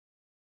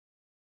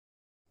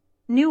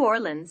New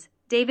Orleans,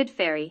 David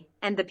Ferrie,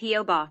 and the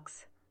P.O.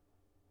 Box.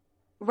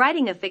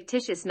 Writing a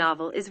fictitious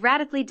novel is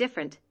radically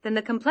different than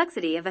the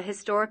complexity of a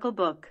historical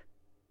book.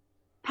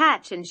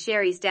 Patch and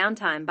Sherry's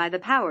Downtime by the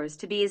Powers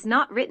to Be is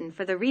not written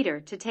for the reader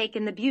to take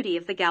in the beauty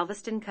of the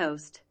Galveston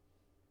coast.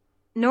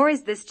 Nor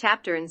is this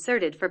chapter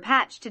inserted for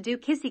Patch to do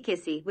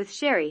kissy-kissy with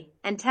Sherry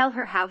and tell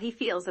her how he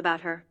feels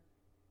about her.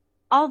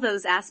 All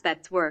those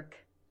aspects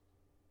work.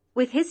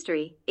 With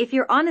history, if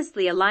you're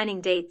honestly aligning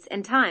dates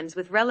and times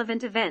with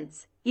relevant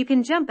events, you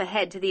can jump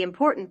ahead to the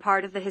important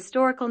part of the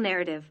historical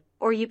narrative,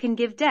 or you can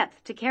give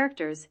depth to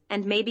characters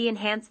and maybe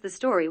enhance the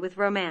story with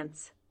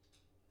romance.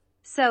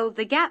 So,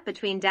 the gap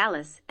between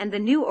Dallas and the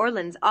New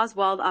Orleans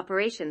Oswald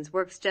operations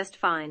works just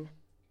fine.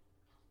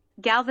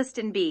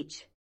 Galveston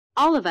Beach.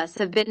 All of us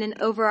have been in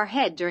over our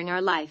head during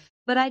our life,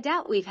 but I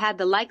doubt we've had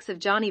the likes of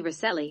Johnny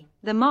Rosselli,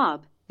 the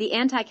mob, the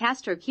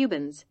anti-Castro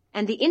Cubans,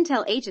 and the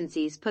intel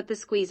agencies put the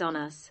squeeze on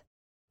us.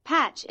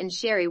 Patch and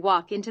Sherry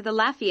walk into the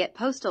Lafayette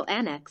Postal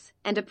Annex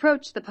and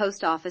approach the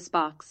post office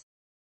box.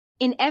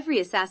 In every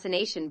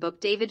assassination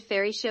book, David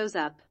Ferrie shows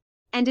up.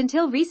 And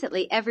until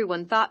recently,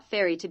 everyone thought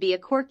Ferrie to be a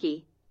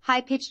quirky,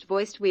 high-pitched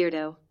voiced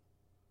weirdo.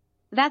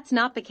 That's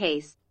not the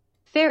case.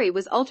 Ferrie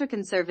was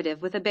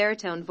ultra-conservative with a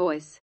baritone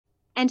voice.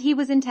 And he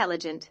was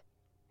intelligent.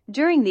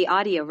 During the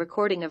audio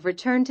recording of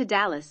Return to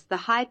Dallas, the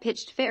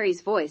high-pitched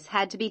Ferrie's voice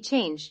had to be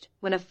changed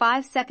when a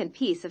 5-second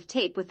piece of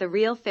tape with the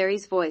real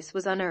Ferrie's voice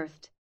was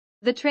unearthed.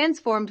 The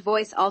transformed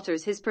voice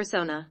alters his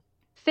persona.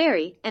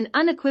 Ferrie, an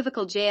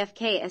unequivocal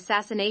JFK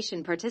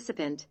assassination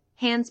participant,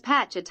 hands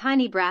Patch a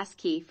tiny brass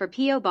key for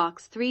P.O.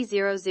 Box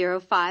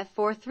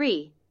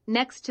 300543,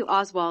 next to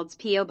Oswald's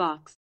P.O.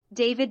 Box.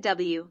 David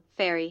W.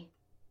 Ferrie.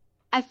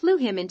 I flew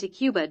him into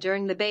Cuba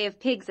during the Bay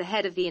of Pigs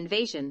ahead of the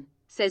invasion,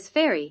 says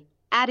Ferrie,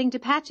 adding to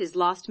Patch's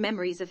lost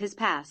memories of his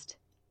past.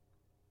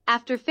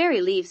 After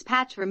Ferrie leaves,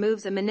 Patch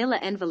removes a manila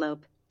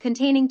envelope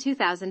containing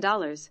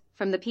 $2,000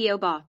 from the P.O.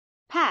 Box.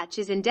 Patch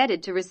is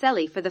indebted to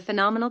Rosselli for the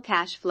phenomenal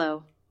cash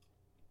flow.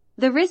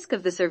 The risk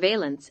of the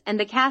surveillance and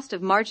the cast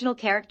of marginal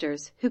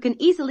characters who can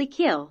easily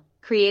kill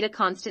create a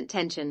constant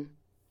tension.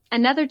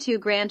 Another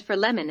 $2,000 for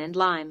lemon and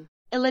lime.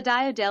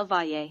 Eladio del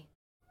Valle.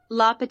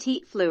 La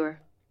Petite Fleur.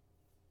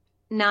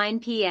 9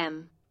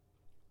 p.m.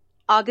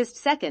 August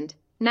 2nd,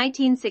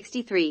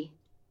 1963.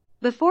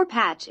 Before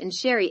Patch and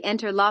Sherry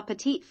enter La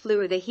Petite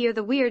Fleur, they hear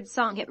the weird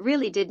song "It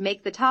Really Did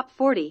Make the Top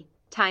 40,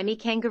 Timey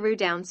Kangaroo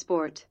Down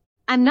Sport."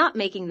 I'm not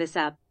making this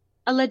up.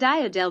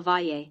 Eladio del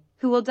Valle,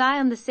 who will die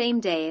on the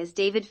same day as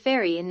David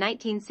Ferrie in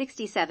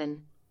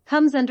 1967,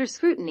 comes under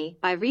scrutiny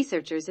by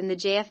researchers in the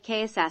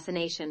JFK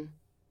assassination.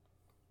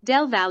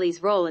 Del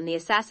Valle's role in the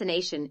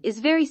assassination is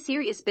very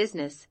serious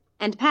business,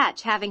 and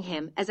Patch having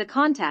him as a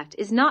contact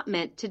is not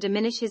meant to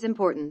diminish his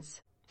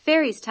importance.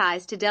 Ferrie's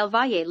ties to Del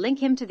Valle link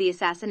him to the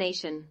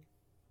assassination.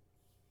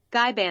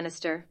 Guy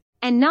Bannister.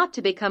 And not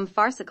to become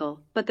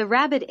farcical, but the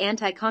rabid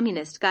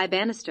anti-communist Guy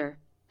Bannister,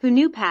 who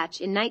knew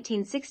Patch in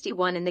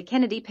 1961 in the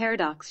Kennedy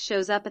Paradox,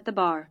 shows up at the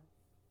bar.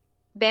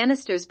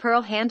 Bannister's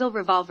pearl handle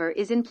revolver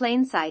is in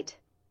plain sight.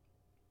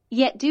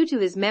 Yet due to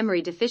his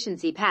memory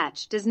deficiency,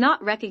 Patch does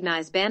not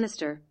recognize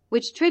Bannister,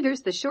 which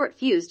triggers the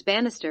short-fused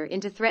Bannister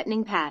into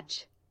threatening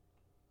Patch.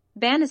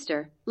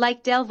 Bannister,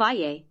 like Del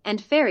Valle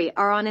and Ferrie,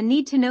 are on a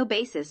need-to-know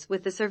basis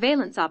with the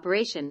surveillance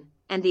operation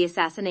and the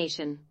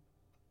assassination.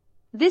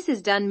 This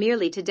is done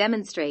merely to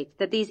demonstrate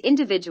that these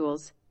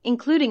individuals,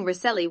 including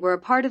Rosselli, were a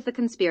part of the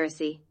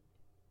conspiracy.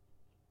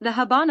 The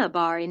Habana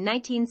Bar in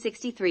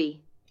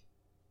 1963.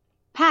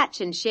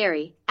 Patch and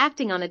Sherry,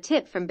 acting on a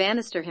tip from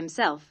Bannister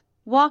himself,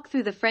 walk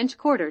through the French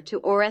Quarter to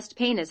Orest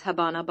Pena's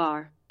Habana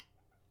Bar.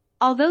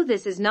 Although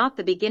this is not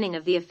the beginning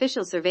of the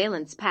official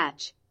surveillance,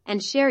 Patch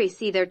and Sherry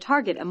see their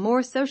target a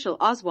more social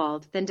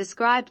Oswald than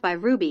described by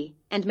Ruby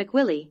and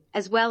McWillie,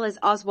 as well as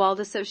Oswald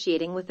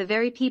associating with the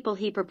very people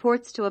he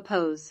purports to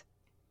oppose.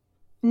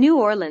 New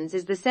Orleans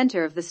is the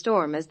center of the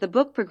storm as the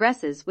book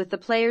progresses, with the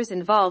players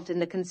involved in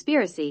the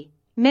conspiracy,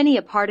 many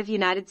a part of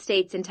United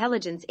States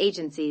intelligence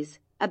agencies,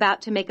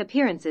 about to make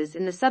appearances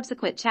in the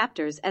subsequent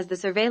chapters as the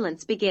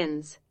surveillance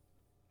begins.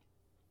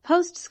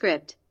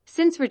 Postscript.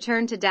 Since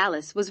Return to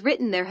Dallas was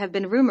written, there have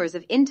been rumors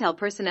of intel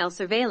personnel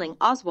surveilling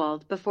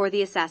Oswald before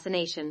the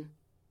assassination.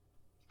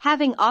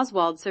 Having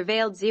Oswald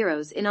surveilled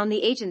zeroes in on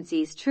the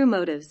agency's true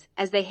motives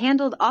as they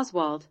handled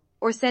Oswald,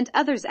 or sent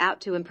others out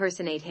to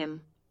impersonate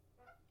him.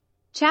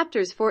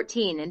 Chapters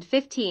 14 and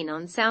 15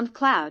 on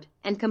SoundCloud,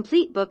 and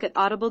complete book at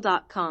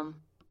audible.com.